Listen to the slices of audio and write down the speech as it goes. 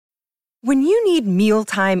When you need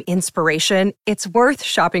mealtime inspiration, it's worth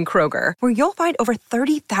shopping Kroger, where you'll find over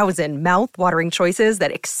 30,000 mouth-watering choices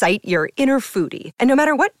that excite your inner foodie. And no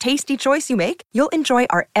matter what tasty choice you make, you'll enjoy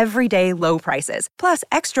our everyday low prices, plus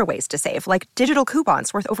extra ways to save, like digital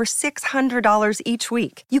coupons worth over $600 each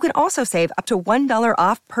week. You can also save up to $1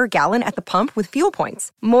 off per gallon at the pump with fuel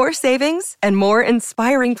points. More savings and more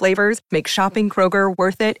inspiring flavors make shopping Kroger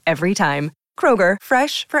worth it every time. Kroger,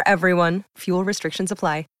 fresh for everyone. Fuel restrictions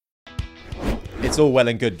apply. It's all well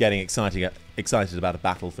and good getting excited about a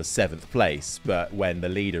battle for 7th place, but when the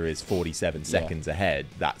leader is 47 seconds ahead,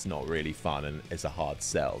 that's not really fun and it's a hard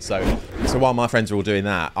sell. So while my friends were all doing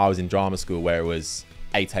that, I was in drama school where it was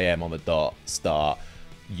 8 a.m. on the dot start.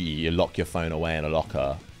 You lock your phone away in a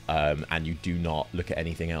locker, and you do not look at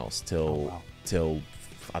anything else till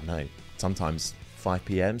I don't know, sometimes 5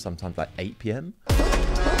 p.m., sometimes like 8 p.m.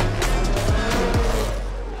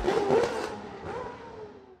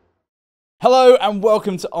 Hello and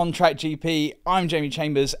welcome to On Track GP. I'm Jamie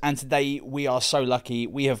Chambers and today we are so lucky.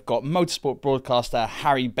 We have got motorsport broadcaster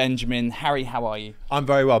Harry Benjamin. Harry, how are you? I'm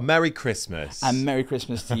very well. Merry Christmas. And Merry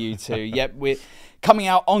Christmas to you too. Yep, we're coming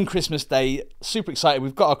out on Christmas Day. Super excited.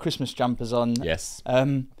 We've got our Christmas jumpers on. Yes. Are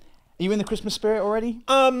you in the Christmas spirit already?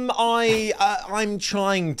 I'm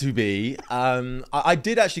trying to be. I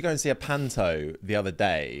did actually go and see a panto the other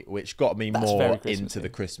day, which got me more into the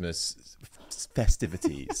Christmas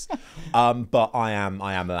festivities. But I am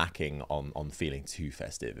lacking on feeling too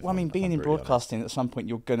festive. Well, I mean, being in broadcasting, at some point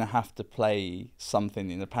you're going to have to play something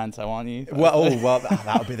in the panto, aren't you? Well,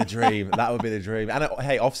 that would be the dream. That would be the dream. And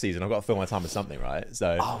hey, off season, I've got to fill my time with something, right?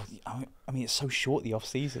 So. I mean, it's so short, the off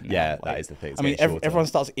season. Yeah, that is the thing. I mean, everyone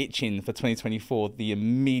starts itching for 2024, the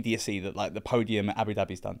immediacy that like the podium at Abu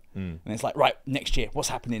Dhabi's done, and it's like, right, next year, what's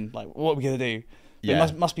happening? Like, what are we gonna do? Yeah.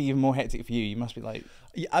 It must be even more hectic for you. You must be like...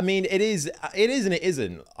 I mean, it is and it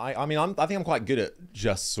isn't. I think I'm quite good at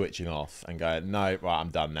just switching off and going, no, right, I'm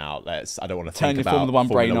done now. I don't want to think about Formula One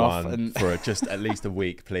brain off for just at least a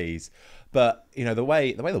week, please. But you know, the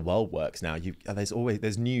way the world works now,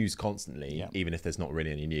 there's news constantly, even if there's not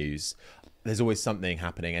really any news. There's always something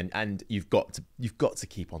happening, and you've got to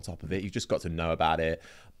keep on top of it. You've just got to know about it.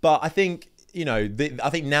 But I think, you know, I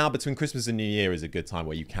think now between Christmas and New Year is a good time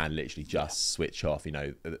where you can literally just switch off. You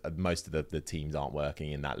know, most of the teams aren't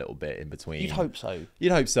working in that little bit in between. You'd hope so.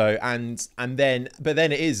 And then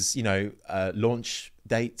it is, you know, launch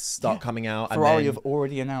dates start coming out. Ferrari have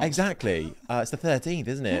already announced. Exactly. It's the 13th,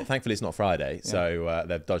 isn't it? Thankfully, it's not Friday, so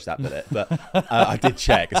they've dodged that bit. But I did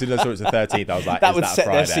check. As soon as I saw it was the 13th, I was like, that would set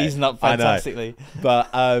their season up fantastically.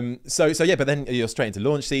 But so but then you're straight into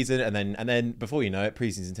launch season, and then before you know it,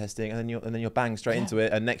 pre-season testing, and then you're bang straight into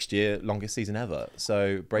it. And next year, longest season ever.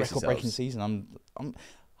 So brace yourselves. Record-breaking season. I'm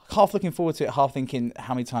half looking forward to it, half thinking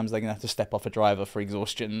how many times they're going to have to step off a driver for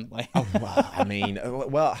exhaustion. I mean,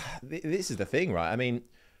 this is the thing, right? I mean,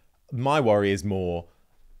 my worry is more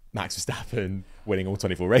Max Verstappen winning all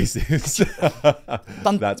 24 races.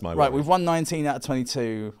 That's my worry. Right, we've won 19 out of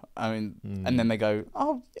 22. I mean, and then they go,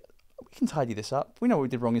 oh, we can tidy this up. We know what we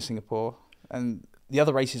did wrong in Singapore. And the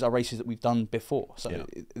other races are races that we've done before. So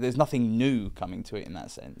there's nothing new coming to it in that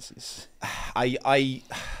sense. I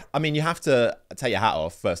mean, you have to take your hat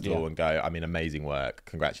off, first of all, and go, I mean, amazing work.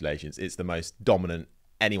 Congratulations. It's the most dominant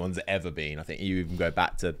anyone's ever been. I think you even go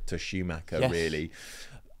back to Schumacher, really.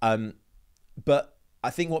 But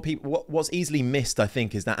I think what's easily missed, I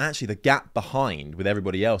think, is that actually the gap behind with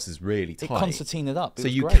everybody else is really tight. It concertinaed up. So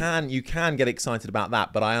you can get excited about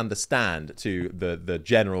that, but I understand to the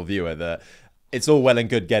general viewer that it's all well and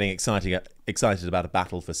good getting excited about a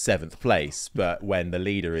battle for 7th place, but when the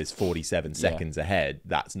leader is 47 seconds ahead,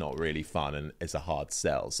 that's not really fun and it's a hard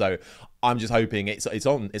sell. So I'm just hoping it's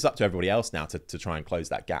up to everybody else now to try and close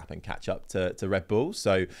that gap and catch up to Red Bull.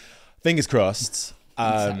 So fingers crossed.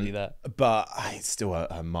 Exactly that. But it's still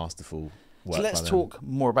a masterful work. So let's talk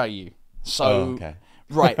more about you. So,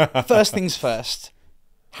 right, first things first,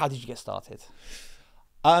 how did you get started?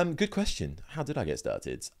 Good question. How did I get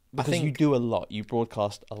started? Because I think you do a lot. You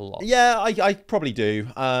broadcast a lot. Yeah, I probably do.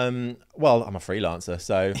 Well, I'm a freelancer,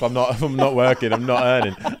 so if I'm not working, I'm not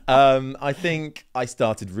earning. I think I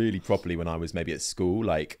started really properly when I was maybe at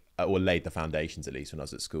school, or laid the foundations at least when I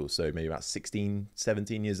was at school. So maybe about 16,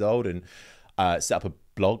 17 years old, and set up a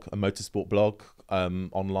blog, a motorsport blog,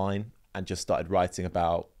 online, and just started writing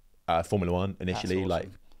about Formula One initially. That's awesome. Like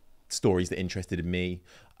stories that interested in me,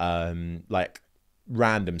 like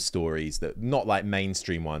random stories that not like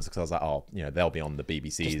mainstream ones, because I was like, oh, you know, they'll be on the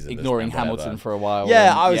BBCs. Just and ignoring Hamilton for a while.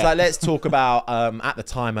 Yeah, I was like, let's talk about. At the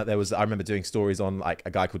time, I remember doing stories on like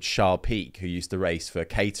a guy called Charles Peake who used to race for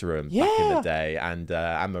Caterham back in the day, and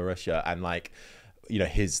Marussia, and like,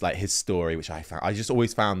 his story, which I just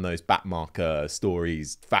always found those backmarker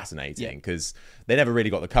stories fascinating because they never really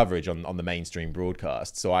got the coverage on the mainstream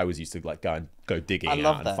broadcast. So I was used to like go digging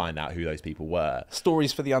out and find out who those people were.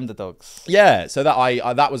 Stories for the underdogs. Yeah, so that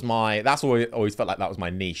that's always felt like that was my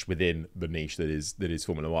niche within the niche that is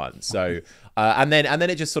Formula One. So and then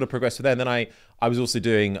it just sort of progressed from there. And then I was also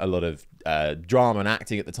doing a lot of drama and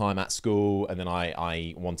acting at the time at school, and then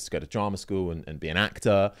I wanted to go to drama school and be an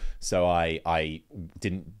actor. So I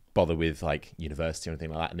didn't bother with like university or anything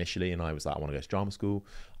like that initially, and I was like, I want to go to drama school.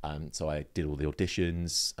 So I did all the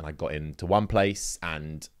auditions, and I got into one place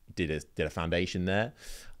and did a foundation there.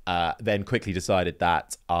 Then quickly decided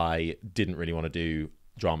that I didn't really want to do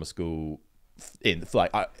drama school.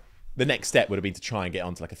 The next step would have been to try and get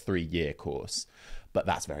onto like a 3-year course, but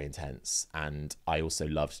that's very intense. And I also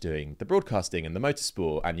loved doing the broadcasting and the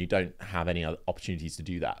motorsport, and you don't have any other opportunities to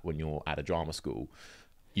do that when you're at a drama school.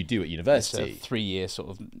 You do at university. It's a 3-year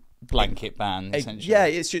sort of blanket ban, essentially. Yeah,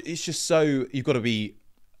 it's just so, you've got to be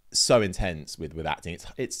so intense with acting.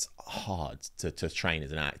 It's hard to train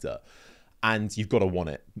as an actor, and you've got to want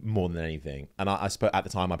it more than anything. And I suppose at the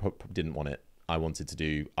time I probably didn't want it. I wanted to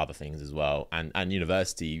do other things as well, and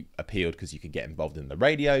university appealed because you could get involved in the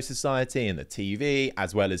radio society and the TV,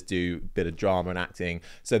 as well as do a bit of drama and acting.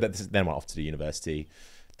 So then went off to the university,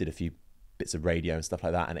 did a few bits of radio and stuff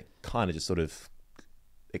like that, and it kind of just sort of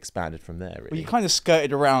expanded from there, really. Well, you kind of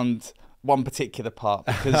skirted around one particular part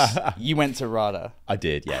because you went to RADA. I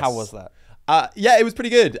did, yes. How was that? Yeah, it was pretty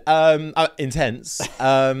good. Intense.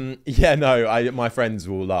 My friends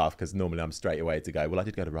will laugh because normally I'm straight away to go, well, I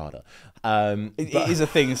did go to RADA. It is a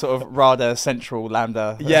thing, sort of RADA, Central,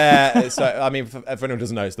 Lambda. Yeah. So, I mean, for anyone who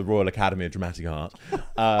doesn't know, it's the Royal Academy of Dramatic Art.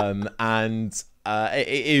 And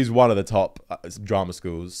it is one of the top drama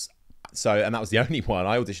schools. So, and that was the only one.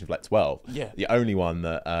 I auditioned for like 12. Yeah. The only one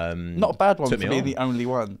that not a bad one to be the only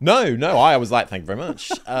one. No, I was like, thank you very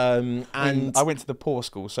much. And I went to the poor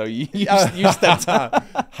school, so you stepped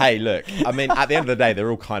up. Hey, look, I mean, at the end of the day,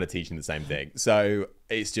 they're all kind of teaching the same thing. So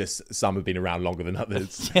it's just some have been around longer than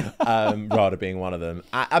others. RADA being one of them.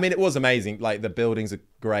 I mean, it was amazing. Like the buildings are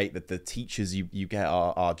great. That the teachers you get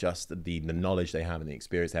are just the knowledge they have and the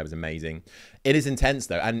experience they have is amazing. It is intense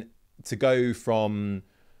though, and to go from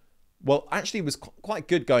actually, it was quite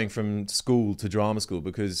good going from school to drama school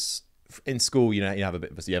because in school, you have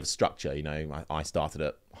a structure. I started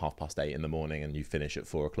at 8:30 in the morning and you finish at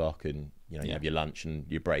 4 o'clock, and you have your lunch and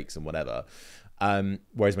your breaks and whatever.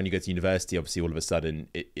 Whereas when you go to university, obviously, all of a sudden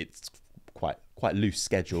it's quite loose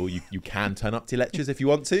schedule. You can turn up to lectures if you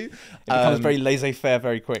want to. It becomes very laissez-faire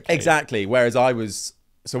very quickly. Exactly. Whereas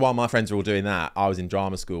while my friends were all doing that, I was in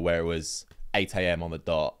drama school where it was 8 a.m. on the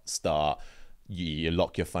dot start. You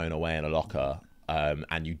lock your phone away in a locker,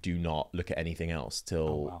 and you do not look at anything else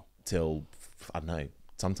till I don't know,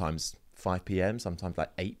 sometimes 5 p.m, sometimes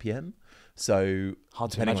like 8 p.m. So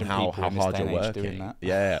hard to depending on how hard you're working,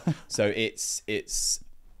 yeah. So it's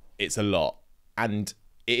a lot, and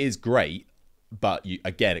it is great, but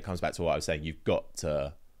again, it comes back to what I was saying. You've got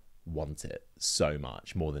to want it so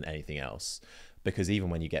much more than anything else. Because even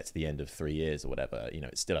when you get to the end of 3 years or whatever,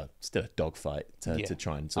 it's still a dogfight to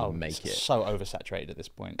try and sort of make it. So oversaturated at this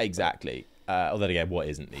point. Exactly. Although again, what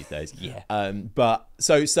isn't these days? Yeah. But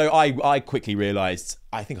so I quickly realised.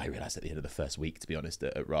 I think I realised at the end of the first week, to be honest,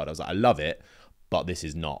 at RADA, I was like, I love it, but this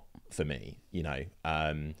is not for me.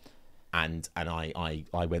 And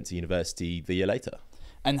I went to university the year later.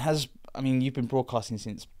 And you've been broadcasting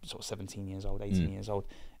since sort of 17 years old, 18 years old.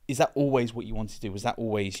 Is that always what you wanted to do? Was that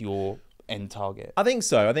always your end target? I think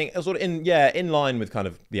so. I think it was sort of in line with kind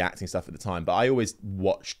of the acting stuff at the time, but I always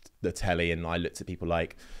watched the telly and I looked at people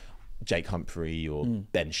like Jake Humphrey or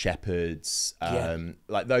Ben Shepherd's,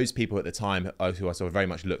 like those people at the time who I sort of very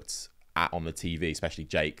much looked at on the TV, especially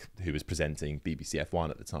Jake, who was presenting BBC F1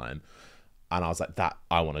 at the time, and I was like, that's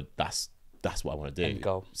what I want to do. End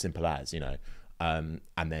goal. Simple as, and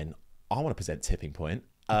then I want to present Tipping Point.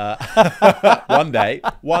 One day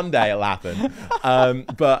it'll happen.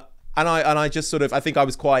 And I just sort of, I think I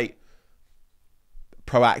was quite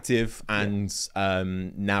proactive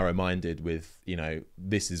and narrow-minded with,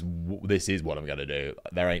 this is what I'm going to do.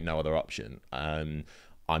 There ain't no other option. I'm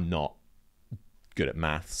not good at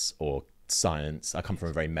maths or science. I come from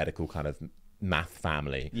a very medical kind of math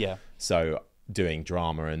family. Yeah. So doing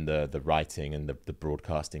drama and the writing and the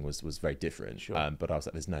broadcasting was very different. Sure. But I was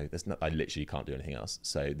like, there's no, I literally can't do anything else.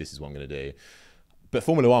 So this is what I'm going to do. But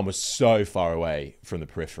Formula One was so far away from the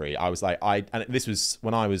periphery. I was like, and this was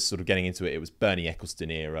when I was sort of getting into it. It was Bernie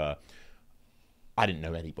Ecclestone era. I didn't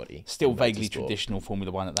know anybody. Still vaguely traditional Formula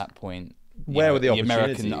One at that point. where were the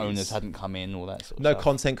opportunities? American owners hadn't come in, all that sort of no stuff.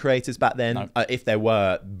 content creators back then. No. If there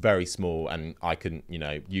were, very small, and I couldn't,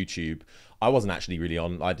 YouTube. I wasn't actually really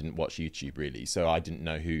on. I didn't watch YouTube really, so I didn't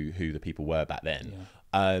know who the people were back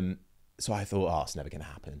then. So I thought, oh, it's never going to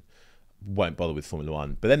happen. Won't bother with Formula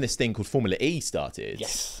One. But then this thing called Formula E started.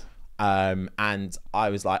 Yes. And I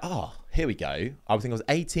was like, oh, here we go. I think I was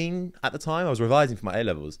 18 at the time. I was revising for my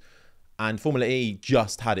A-levels. And Formula E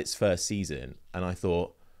just had its first season. And I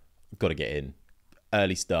thought, got to get in.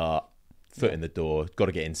 Early start, foot in the door, got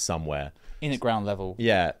to get in somewhere. In at ground level.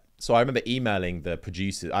 Yeah. So I remember emailing the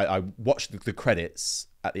producers. I watched the credits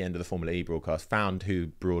at the end of the Formula E broadcast, found who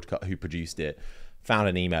produced it, found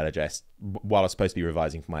an email address while I was supposed to be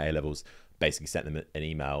revising for my A-levels, basically sent them an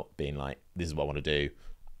email being like, this is what I want to do.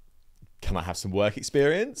 Can I have some work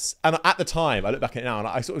experience? And at the time, I look back at it now and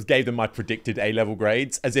I sort of gave them my predicted A-level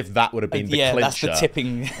grades as if that would have been the clincher. Yeah, that's the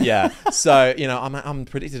tipping. Yeah. So, I'm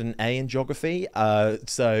predicted an A in geography.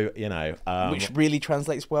 Which really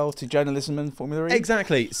translates well to journalism and Formula E.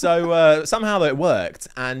 Exactly. So somehow it worked.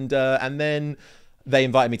 And then they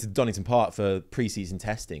invited me to Donington Park for pre-season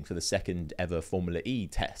testing for the second ever Formula E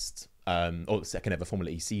test, or the second ever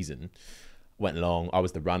Formula E season. Went along. I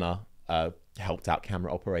was the runner. Helped out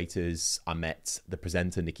camera operators. I met the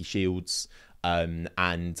presenter, Nikki Shields,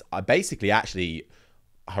 and I basically actually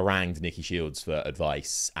harangued Nikki Shields for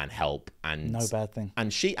advice and help. And no bad thing.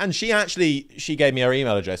 And she gave me her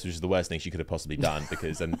email address, which is the worst thing she could have possibly done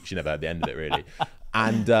because she never had the end of it really.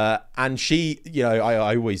 And she,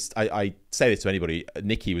 I say this to anybody.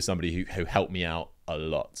 Nikki was somebody who helped me out a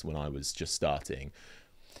lot when I was just starting.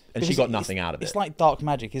 And because she got nothing out of it. It's like dark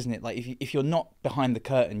magic, isn't it? Like if you're not behind the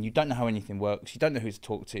curtain, you don't know how anything works. You don't know who to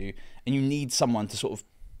talk to, and you need someone to sort of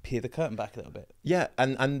peer the curtain back a little bit. Yeah,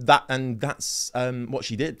 and that's what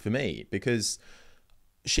she did for me, because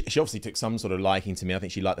she obviously took some sort of liking to me. I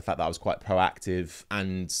think she liked the fact that I was quite proactive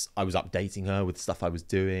and I was updating her with stuff I was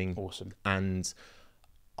doing. Awesome. And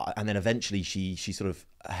then eventually she sort of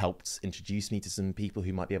helped introduce me to some people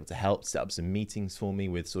who might be able to help set up some meetings for me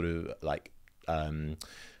with sort of like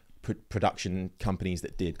production companies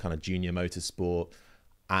that did kind of junior motorsport,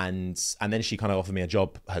 and then she kind of offered me a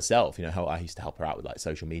job herself. How I used to help her out with like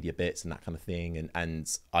social media bits and that kind of thing,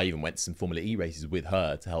 and I even went to some Formula E races with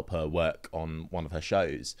her to help her work on one of her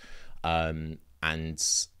shows, and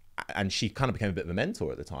she kind of became a bit of a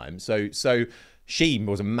mentor at the time. So she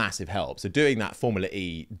was a massive help. So doing that Formula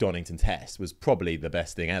E Donington test was probably the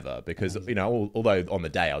best thing ever, because although on the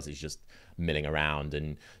day I was just milling around,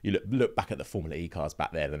 and you look back at the Formula E cars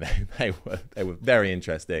back then, and they were very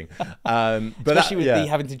interesting. But especially with the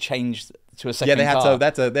having to change to a second car. Yeah, they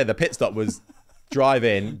had to. The pit stop was drive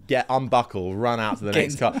in, unbuckle, run out to the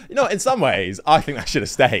next car. In some ways, I think that should have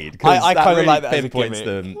stayed, because I that kind of really like that pinpoints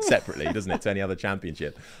them separately, doesn't it, to any other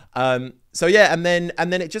championship? So yeah, and then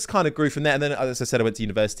it just kind of grew from there. And then, as I said, I went to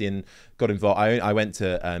university and got involved. I went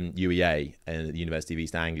to UEA, the University of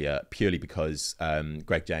East Anglia, purely because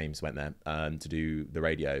Greg James went there to do the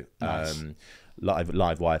radio, nice.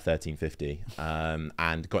 live wire 1350,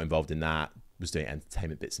 and got involved in that. Was doing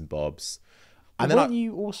entertainment bits and bobs. And then weren't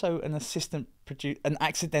you also an an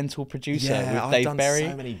accidental producer with Dave Berry? I've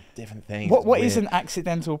done so many different things. What is an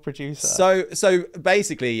accidental producer? So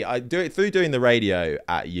basically, I do it through doing the radio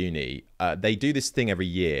at uni. They do this thing every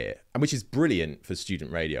year, and which is brilliant for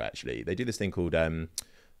student radio. Actually, they do this thing called the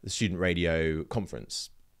Student Radio Conference,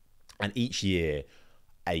 and each year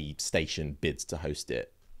a station bids to host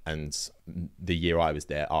it. And the year I was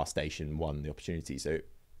there, our station won the opportunity. So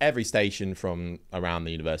every station from around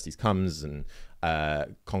the universities comes and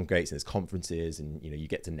congregates in its conferences, and you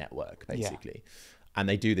get to network basically. And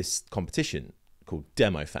they do this competition called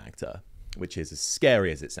Demo Factor, which is as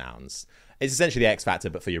scary as it sounds. It's essentially the X Factor,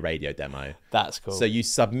 but for your radio demo. That's cool. So you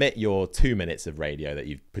submit your 2 minutes of radio that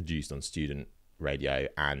you've produced on student radio,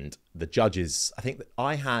 and the judges, I think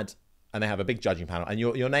that and they have a big judging panel, and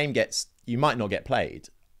your name you might not get played,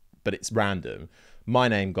 but it's random. My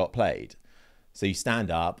name got played. So you stand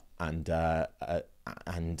up, and the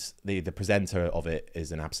presenter of it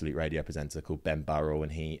is an Absolute Radio presenter called Ben Burrell,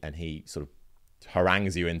 and he sort of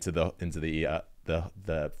harangues you into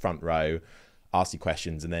the front row, asks you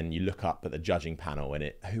questions, and then you look up at the judging panel,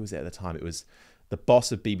 and who was it at the time? It was the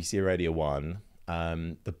boss of BBC Radio 1,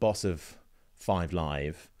 the boss of 5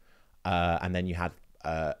 Live, and then you had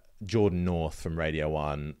Jordan North from Radio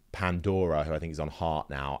 1, Pandora, who I think is on Heart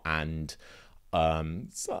now, and and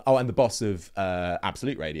the boss of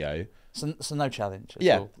Absolute Radio. So no challenge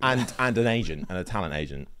at all. and an agent, and a talent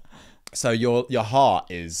agent. So your heart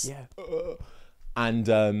is and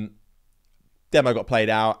demo got played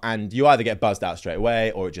out, and you either get buzzed out straight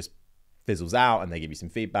away, or it just fizzles out and they give you some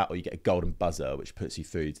feedback, or you get a golden buzzer, which puts you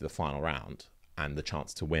through to the final round and the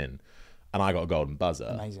chance to win. And I got a golden buzzer.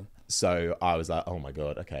 Amazing. So I was like, oh my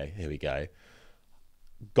God, okay, here we go.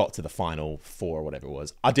 Got to the final 4 or whatever it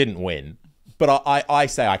was. I didn't win, but I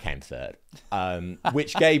say I came third,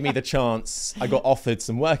 which gave me the chance. I got offered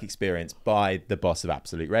some work experience by the boss of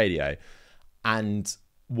Absolute Radio. And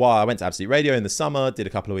while I went to Absolute Radio in the summer, did a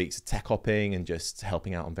couple of weeks of tech hopping and just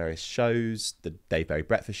helping out on various shows, the Dave Berry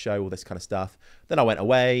Breakfast Show, all this kind of stuff. Then I went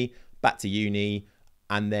away, back to uni,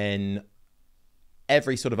 and then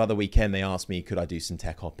every sort of other weekend they asked me, could I do some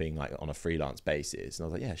tech hopping like on a freelance basis? And I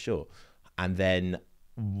was like, yeah, sure. And then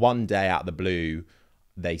one day out of the blue,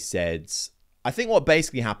 they said, I think what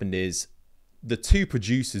basically happened is the 2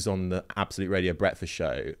 producers on the Absolute Radio Breakfast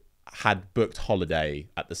Show had booked holiday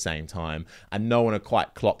at the same time, and no one had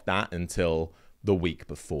quite clocked that until the week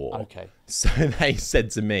before. Okay. So they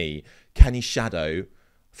said to me, can you shadow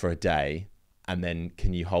for a day and then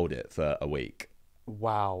can you hold it for a week?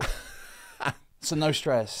 Wow. So no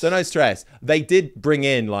stress. So no stress. They did bring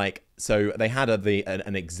in so they had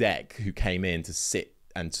an exec who came in to sit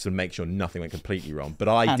and sort of make sure nothing went completely wrong. But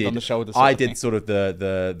I Hand on the shoulder did sort of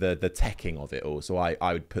the teching of it all. So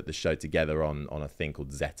I would put the show together on a thing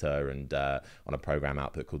called Zeta and on a program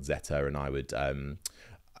output called Zeta, and I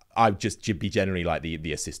would just be generally like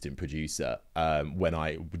the assistant producer when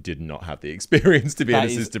I did not have the experience to be an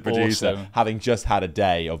assistant producer, awesome. having just had a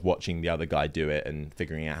day of watching the other guy do it and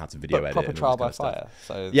figuring out how to video edit. Proper trial by fire.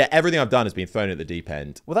 So yeah, everything I've done has been thrown at the deep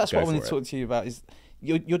end. Well, that's what I wanted to talk to you about. Is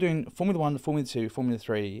you're doing Formula 1, Formula 2, Formula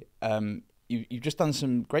 3. You've just done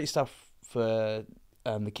some great stuff for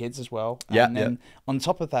the kids as well. Yeah. And then on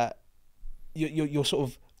top of that, you're sort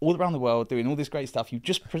of all around the world doing all this great stuff. You've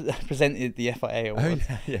just presented the FIA award.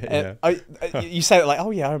 Oh, yeah. You say it like, oh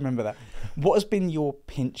yeah, I remember that. What has been your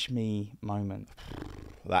pinch me moment?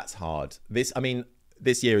 That's hard. This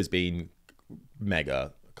year has been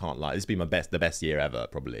mega. Can't lie. This has been the best year ever,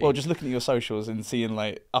 probably. Well, just looking at your socials and seeing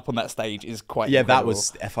like up on that stage is quite incredible. That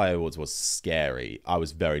was FIA Awards was scary. I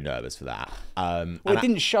was very nervous for that. Well, it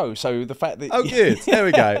didn't show, so the fact that good. There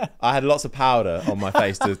we go. I had lots of powder on my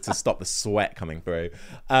face to stop the sweat coming through,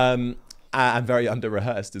 and very under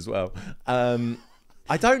rehearsed as well.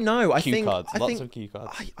 I don't know. Lots of cue cards.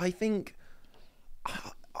 I think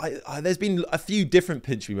there's been a few different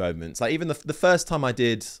pinch me moments. Like even the first time I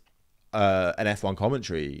did an F1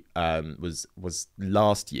 commentary was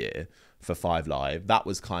last year for 5 Live. That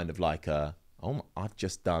was kind of like I've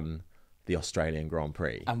just done the Australian Grand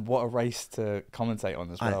Prix, and what a race to commentate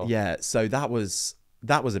on as well. Yeah, so that was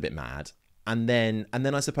a bit mad. And then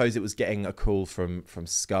I suppose it was getting a call from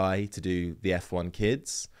Sky to do the F1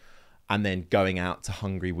 Kids, and then going out to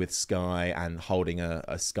Hungary with Sky and holding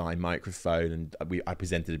a Sky microphone, and I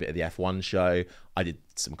presented a bit of the F1 show. I did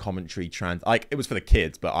some commentary it was for the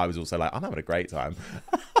kids, but I was also like, I'm having a great time.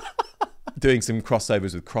 Doing some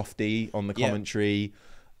crossovers with Crofty on the commentary.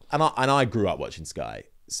 And I grew up watching Sky.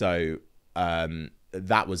 So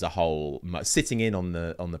that was a whole sitting in on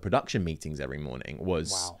the production meetings every morning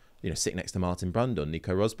was wow. Sitting next to Martin Brundle,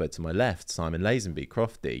 Nico Rosberg to my left, Simon Lazenby,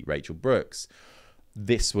 Crofty, Rachel Brooks.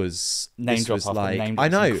 This was I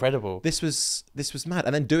know, incredible. This was mad.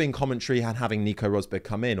 And then doing commentary and having Nico Rosberg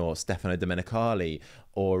come in, or Stefano Domenicali,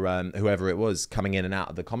 or whoever it was coming in and out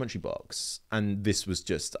of the commentary box. And this was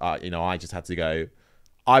just I just had to go.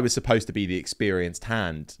 I was supposed to be the experienced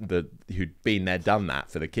hand who'd been there, done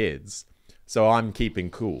that for the kids. So I'm keeping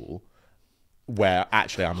cool. Where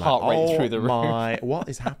actually I'm heart rate through the roof. What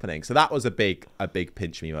is happening? So that was a big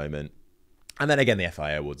pinch me moment. And then again, the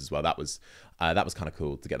FIA Awards as well. That was kind of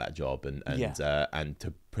cool to get that job and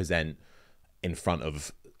to present in front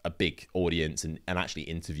of a big audience and actually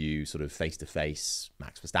interview sort of face to face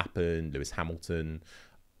Max Verstappen, Lewis Hamilton,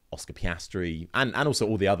 Oscar Piastri, and also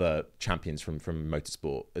all the other champions from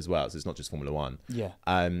motorsport as well. So it's not just Formula One. Yeah.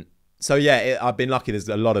 So yeah, I've been lucky. There's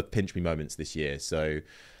a lot of pinch me moments this year. So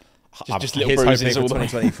just little bruises all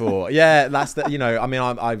 2024. Yeah, that's the.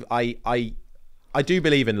 I do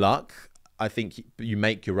believe in luck. I think you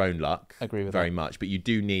make your own luck. Agree with very much, but you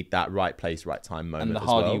do need that right place, right time moment. And the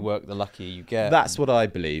harder you work, the luckier you get. That's what I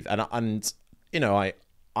believe, and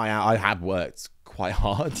I have worked quite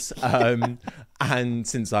hard, and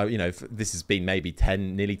since this has been maybe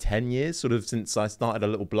nearly 10 years, sort of since I started a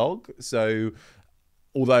little blog. So,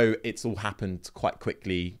 although it's all happened quite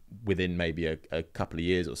quickly within maybe a couple of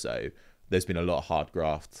years or so, there's been a lot of hard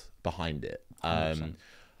graft behind it.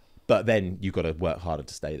 But then you've got to work harder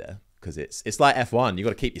to stay there. Because it's like F1, you've got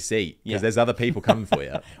to keep your seat because there's other people coming for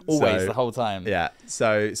you. Always, the whole time. Yeah.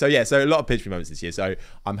 So a lot of pinch me moments this year. So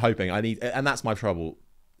I'm hoping and that's my trouble.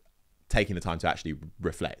 taking the time to actually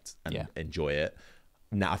reflect and Yeah. enjoy it.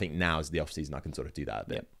 Now I think now is the off season I can sort of do that a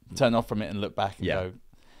bit. Turn off from it and look back and Yeah. go.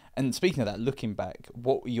 And speaking of that, looking back,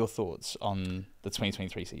 what were your thoughts on the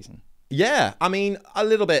 2023 season? Yeah, I mean, a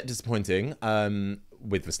little bit disappointing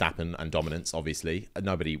with Verstappen and dominance, obviously.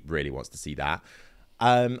 Nobody really wants to see that.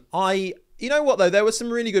 You know what, though? There were some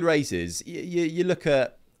really good races. You look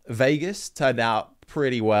at Vegas, turned out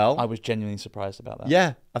pretty well. I was genuinely surprised about that.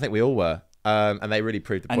 Yeah, I think we all were. And they really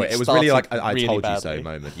proved the And point. it It was really like started I really told badly. you so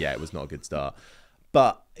moment. Yeah, it was not a good start.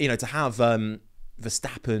 But, to have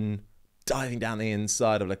Verstappen diving down the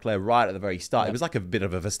inside of Leclerc right at the very start, it was like a bit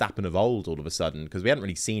of a Verstappen of old all of a sudden, because we hadn't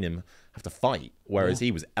really seen him have to fight, whereas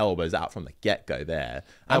he was elbows out from the get-go there.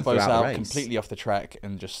 And Elbows throughout the out, race. completely off the track,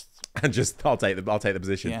 and just... And just, I'll take the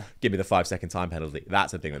position. Yeah. Give me the 5-second time penalty.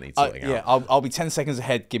 That's the thing that needs sorting out. I'll be 10 seconds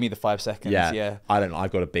ahead. Give me the 5 seconds. Yeah. I don't know.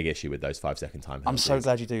 I've got a big issue with those 5-second time penalties. I'm so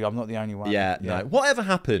glad you do. I'm not the only one. Yeah, no. Whatever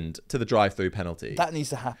happened to the drive-through penalty? That needs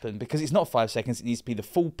to happen because it's not 5 seconds. It needs to be the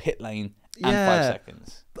full pit lane and Yeah. 5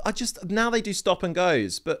 seconds. Now they do stop and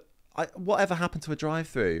goes, but whatever happened to a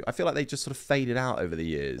drive-through? I feel like they just sort of faded out over the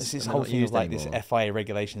years. It's this and they're whole not thing of used like anymore. this FIA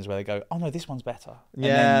regulations where they go, oh no, this one's better. And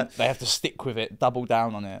Yeah. then they have to stick with it, double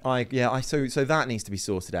down on it. So that needs to be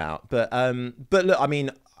sorted out. But look, I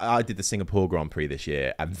mean, I did the Singapore Grand Prix this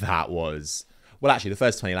year, and that was, well, actually the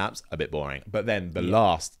first 20 laps a bit boring, but then the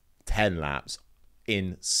last 10 laps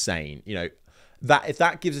insane. That if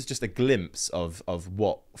that gives us just a glimpse of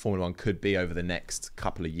what Formula One could be over the next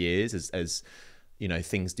couple of years, as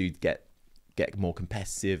things do get more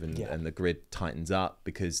competitive and the grid tightens up,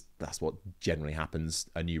 because that's what generally happens.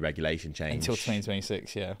 A new regulation change Until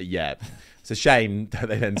 2026, yeah. Yeah, it's a shame that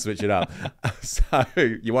they then switch it up. So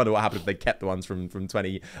you wonder what happened if they kept the ones from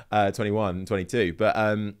 2021, 22. But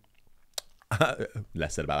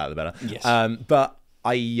less said about that, the better. Yes. But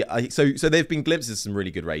so there've been glimpses of some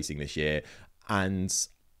really good racing this year, and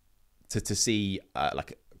to see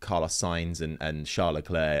like Carlos Sainz and Charles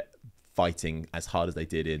Leclerc fighting as hard as they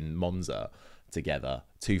did in Monza together,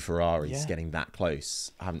 two Ferraris getting that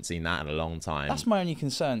close. I haven't seen that in a long time. That's my only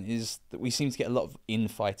concern, is that we seem to get a lot of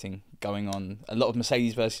infighting going on. A lot of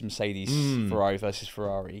Mercedes versus Mercedes, Ferrari versus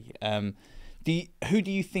Ferrari. Who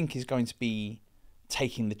do you think is going to be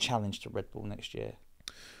taking the challenge to Red Bull next year?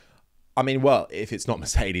 I mean, well, if it's not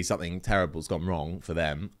Mercedes, something terrible's gone wrong for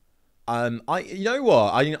them. You know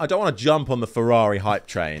what? I don't want to jump on the Ferrari hype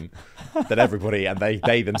train that everybody and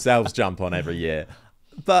they themselves jump on every year.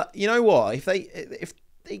 But you know what?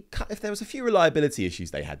 If there was a few reliability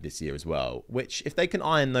issues they had this year as well, which if they can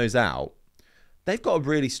iron those out, they've got a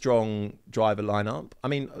really strong driver lineup. I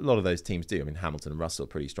mean, a lot of those teams do. I mean, Hamilton and Russell are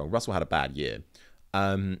pretty strong. Russell had a bad year.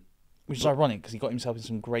 Which is ironic because he got himself in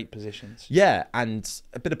some great positions. Yeah, and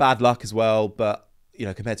a bit of bad luck as well, but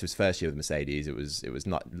compared to his first year with Mercedes, it was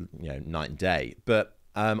not night and day. But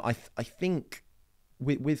I think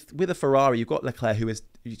with a Ferrari, you've got Leclerc, who is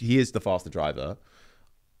the faster driver,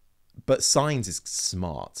 but Sainz is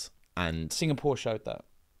smart, and Singapore showed that.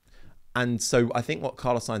 And so I think what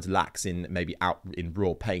Carlos Sainz lacks in maybe out in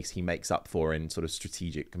raw pace, he makes up for in sort of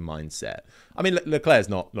strategic mindset. I mean, Leclerc's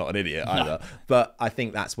not an idiot either, but I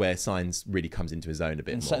think that's where Sainz really comes into his own a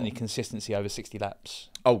bit And more. certainly consistency over 60 laps.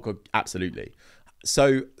 Oh, God, absolutely.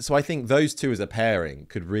 So I think those two as a pairing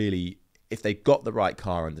could really, if they got the right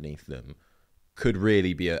car underneath them, could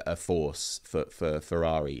really be a force for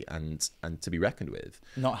Ferrari and to be reckoned with.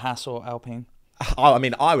 Not Haas or Alpine. I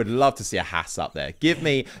mean, I would love to see a Haas up there. Give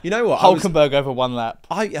me, you know what? Hulkenberg over one lap.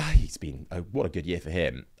 He's been what a good year for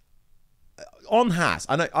him. On Haas,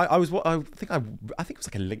 I know I think it was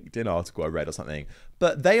like a LinkedIn article I read or something,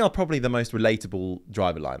 but they are probably the most relatable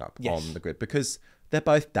driver lineup on the grid because they're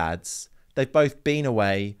both dads. They've both been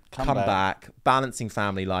away, come back, balancing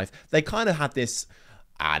family life. They kind of had this,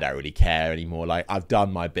 I don't really care anymore. Like, I've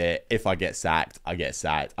done my bit. If I get sacked, I get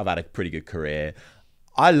sacked. I've had a pretty good career.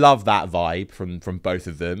 I love that vibe from both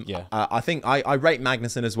of them. Yeah. I think I rate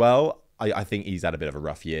Magnussen as well. I think he's had a bit of a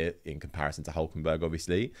rough year in comparison to Hulkenberg,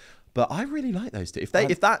 obviously. But I really like those two.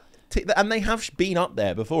 And they have been up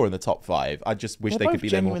there before in the top 5. I just wish they could be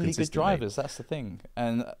there more consistently. They're both genuinely good drivers. That's the thing.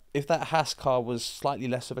 And if that Haas car was slightly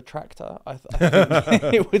less of a tractor, I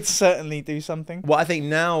think it would certainly do something. Well, I think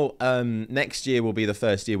now next year will be the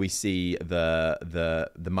first year we see the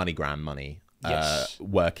MoneyGram money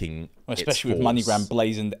working. Well, especially with MoneyGram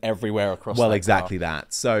blazoned everywhere across. Well, exactly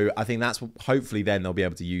that. So I think that's hopefully then they'll be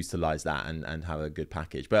able to utilise that and have a good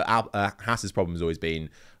package. But Haas's problem has always been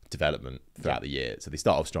development throughout the year. So they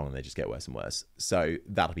start off strong and they just get worse and worse. So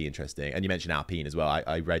that'll be interesting. And you mentioned Alpine as well.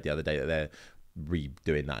 I read the other day that they're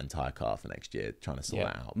redoing that entire car for next year, trying to sort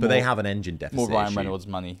that out. But More- they have an engine deficit More Ryan issue. Reynolds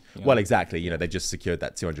money. Well, exactly. You know, they just secured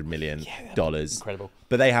that $200 million. Incredible.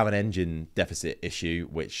 But they have an engine deficit issue,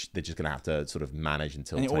 which they're just going to have to sort of manage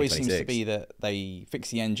until And it always 2026. seems to be that they fix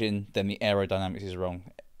the engine, then the aerodynamics is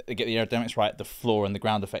wrong. They get the aerodynamics right, the floor and the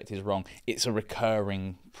ground effect is wrong. It's a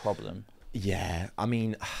recurring problem. Yeah, I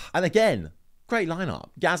mean, and again, great lineup.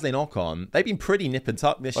 Gasly and Ocon, they've been pretty nip and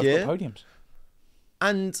tuck this Both year. got podiums.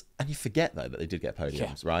 And you forget, though, that they did get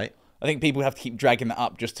podiums, right? I think people have to keep dragging that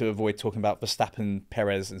up just to avoid talking about Verstappen,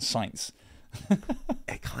 Perez, and Sainz.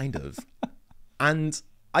 Kind of. And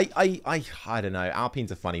I don't know.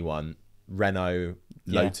 Alpine's a funny one. Renault,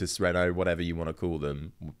 Lotus, Renault, whatever you want to call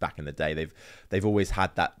them. Back in the day, they've always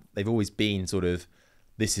had that. They've always been sort of,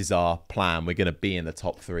 this is our plan. We're going to be in the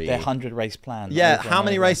top 3. Their 100-race plan. Yeah, how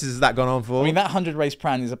many races has that gone on for? I mean, that 100-race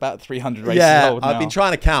plan is about 300 races old now. I've been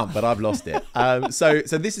trying to count, but I've lost it. So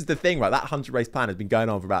this is the thing, right? That 100-race plan has been going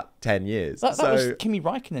on for about 10 years. That was Kimi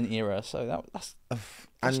Raikkonen era, so that's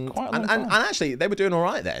quite a long time. And actually, they were doing all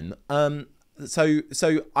right then. So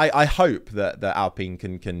I hope that Alpine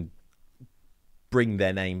can bring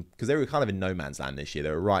their name, because they were kind of in no man's land this year.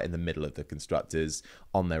 They were right in the middle of the constructors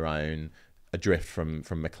on their own, adrift from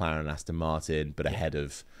McLaren and Aston Martin, but ahead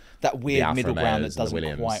of that weird Alfa middle ground that Romeos and the doesn't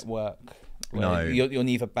Williams. quite work. No. You're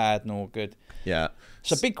neither bad nor good. Yeah.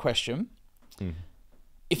 So big question.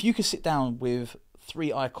 If you could sit down with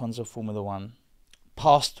 3 icons of Formula One,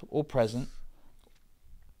 past or present,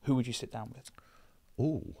 who would you sit down with?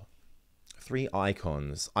 Ooh. 3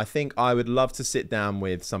 icons. I think I would love to sit down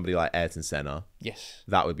with somebody like Ayrton Senna. Yes.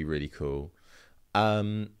 That would be really cool.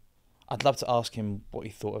 I'd love to ask him what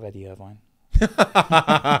he thought of Eddie Irvine.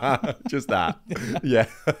 Just that. Yeah.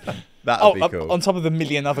 That would be cool. On top of the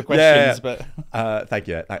million other questions, but thank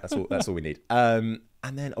you. That's all we need. And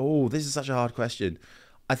then this is such a hard question.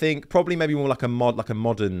 I think probably maybe more like a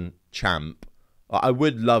modern champ. I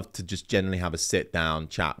would love to just generally have a sit down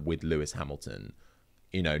chat with Lewis Hamilton.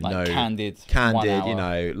 You know, like candid, 1 hour. You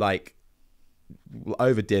know, like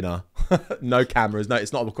over dinner, no cameras, no,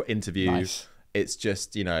 it's not an interview. Nice. It's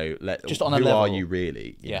just, you know, just on a who level. are you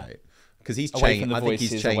really? You know? Because he's Away changed. from the I think he's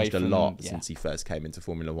voices, changed a away from- lot since he first came into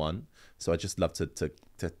Formula One. So I just love to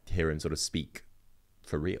hear him sort of speak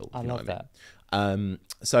for real. I you know love what that. I mean?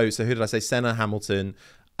 So who did I say? Senna, Hamilton,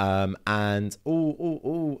 and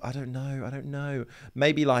I don't know.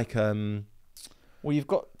 Maybe like Well, you've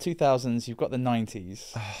got 2000s, you've got the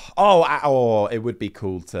 90s. it would be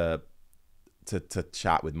cool to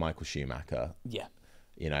chat with Michael Schumacher. Yeah.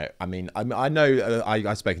 You know, I mean, I know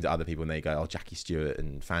I've spoken to other people and they go, Jackie Stewart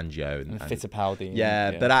and Fangio and Fittipaldi.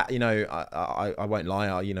 Yeah, but you know, I won't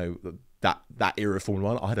lie. You know, that era of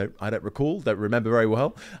Formula One, I don't recall, don't remember very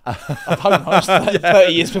well. I've home watched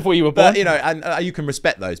 30 years before you were born. But you know, and you can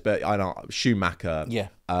respect those. But I know Schumacher. Yeah.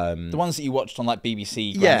 The ones that you watched on like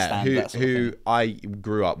BBC. Yeah, Grandstand, that sort of who thing. I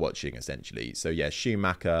grew up watching essentially. So yeah,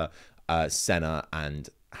 Schumacher, Senna, and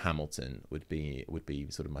Hamilton would be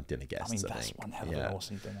sort of my dinner guests. I mean, I that's think. one hell of an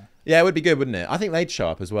awesome dinner. Yeah, it would be good, wouldn't it? I think they'd show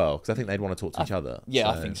up as well because I think they'd want to talk to each other. Yeah,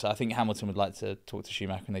 I think so. I think Hamilton would like to talk to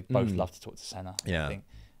Schumacher, and they'd both love to talk to Senna. Yeah. I think.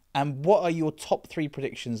 And what are your top 3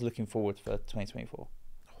 predictions looking forward for 2024?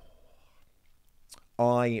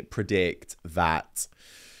 I predict that.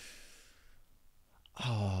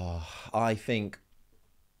 I think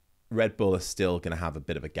Red Bull is still going to have a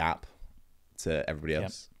bit of a gap to everybody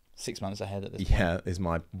else. 6 months ahead at this point. Yeah, is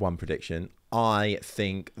my one prediction. I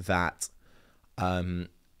think that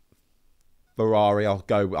Ferrari. I'm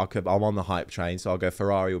on the hype train, so I'll go.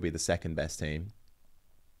 Ferrari will be the second best team,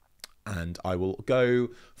 and I will go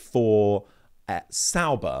for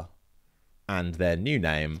Sauber and their new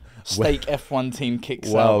name. Stake F1 team kicks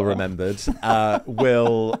Well remembered.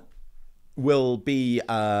 Will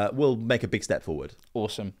make a big step forward.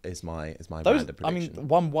 Awesome. Is my Those, random prediction. I mean,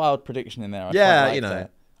 one wild prediction in there. I Yeah, quite liked you know.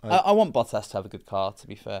 it. I want Bottas to have a good car, to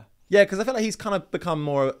be fair. Yeah, because I feel like he's kind of become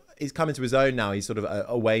more. He's come into his own now. He's sort of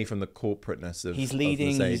away from the corporateness of. He's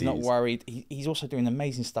leading. Of He's not Mercedes. worried. He's also doing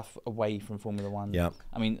amazing stuff away from Formula One. Yeah.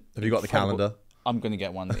 I mean, Have you got the incredible- calendar? I'm going to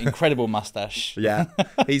get one. Incredible mustache. Yeah,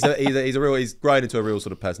 he's grown into a real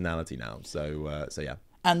sort of personality now. So yeah.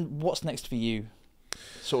 And what's next for you,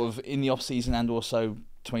 sort of in the off season and also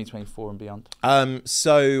 2024 and beyond?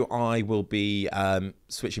 So I will be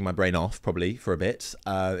switching my brain off probably for a bit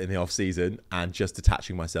in the off season and just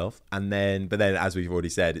detaching myself, but then as we've already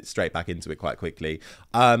said, it's straight back into it quite quickly.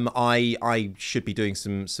 I should be doing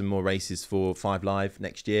some more races for 5 Live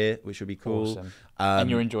next year, which would be cool. Awesome.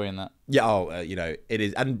 And you're enjoying that? Yeah. You know, it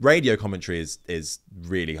is, and radio commentary is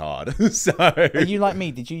really hard. So Are you like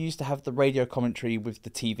me? Did you used to have the radio commentary with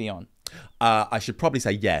the TV on? I should probably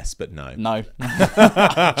say yes, but no. No,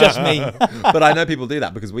 just me. But I know people do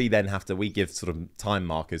that because we then we give sort of time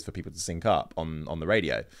markers for people to sync up on the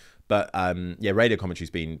radio. But radio commentary's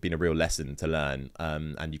been a real lesson to learn,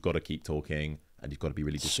 and you've got to keep talking, and you've got to be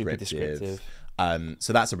really descriptive. Super descriptive.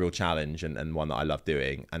 So that's a real challenge, and one that I love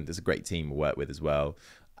doing. And there's a great team we work with as well.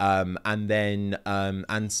 And then there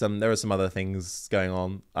are some other things going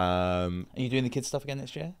on. Are you doing the kids stuff again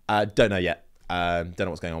next year? Don't know yet. Don't know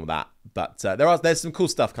what's going on with that, but there's some cool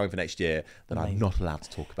stuff coming for next year that I'm not allowed to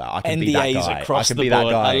talk about. I can be that guy. Across I can the be board.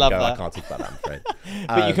 that guy. I love that. I can't talk about that, I'm afraid.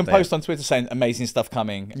 But you can post on Twitter saying amazing stuff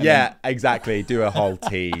coming. Exactly. Do a whole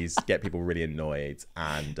tease, get people really annoyed,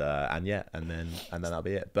 and then that'll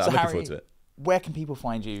be it. But I'm looking forward to it. Where can people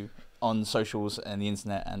find you on socials and the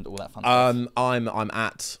internet and all that fun stuff?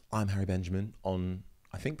 I'm Harry Benjamin on,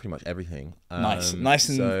 I think, pretty much everything. Nice and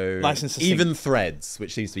succinct. Even Threads,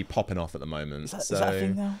 which seems to be popping off at the moment. Is that a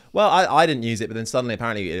thing now? Well, I didn't use it, but then suddenly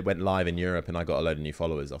apparently it went live in Europe, and I got a load of new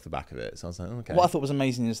followers off the back of it. So I was like, okay. What I thought was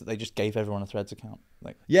amazing is that they just gave everyone a Threads account.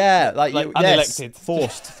 Unelected,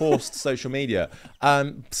 forced social media.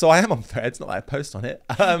 So I am on Threads, not that I post on it,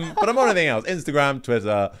 but I'm on everything else: Instagram,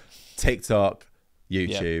 Twitter, TikTok,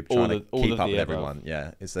 YouTube. Trying to keep up with everyone.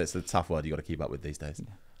 Yeah, it's a tough world you got to keep up with these days.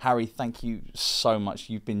 Harry, thank you so much.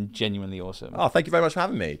 You've been genuinely awesome. Oh, thank you very much for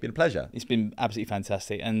having me. It's been a pleasure. It's been absolutely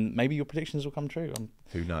fantastic, and maybe your predictions will come true.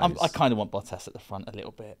 Who knows? I kind of want Bottas at the front a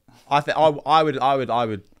little bit. I think I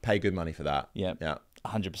would pay good money for that. Yeah,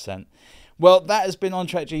 100%. Well, that has been On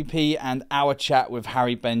Track GP and our chat with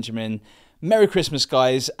Harry Benjamin. Merry Christmas,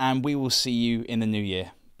 guys, and we will see you in the new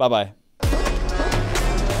year. Bye bye.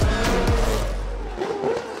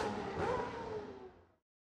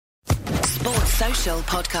 Sports Social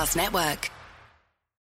Podcast Network.